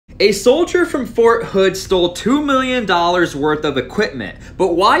A soldier from Fort Hood stole $2 million worth of equipment,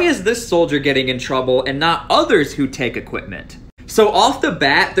 but why is this soldier getting in trouble and not others who take equipment? So off the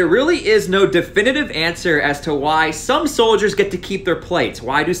bat, there really is no definitive answer as to why some soldiers get to keep their plates.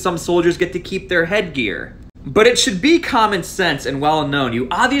 Why do some soldiers get to keep their headgear? But it should be common sense and well known. You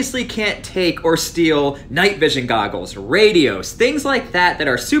obviously can't take or steal night vision goggles, radios, things like that that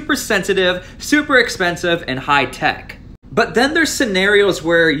are super sensitive, super expensive, and high tech. But then there's scenarios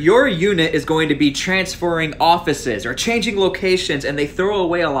where your unit is going to be transferring offices or changing locations and they throw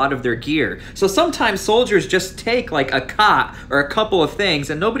away a lot of their gear. So sometimes soldiers just take like a cot or a couple of things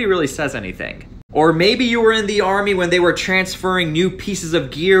and nobody really says anything. Or maybe you were in the army when they were transferring new pieces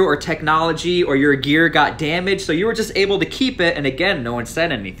of gear or technology, or your gear got damaged, so you were just able to keep it and again, no one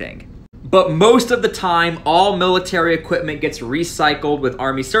said anything. But most of the time, all military equipment gets recycled with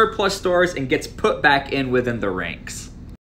Army surplus stores and gets put back in within the ranks.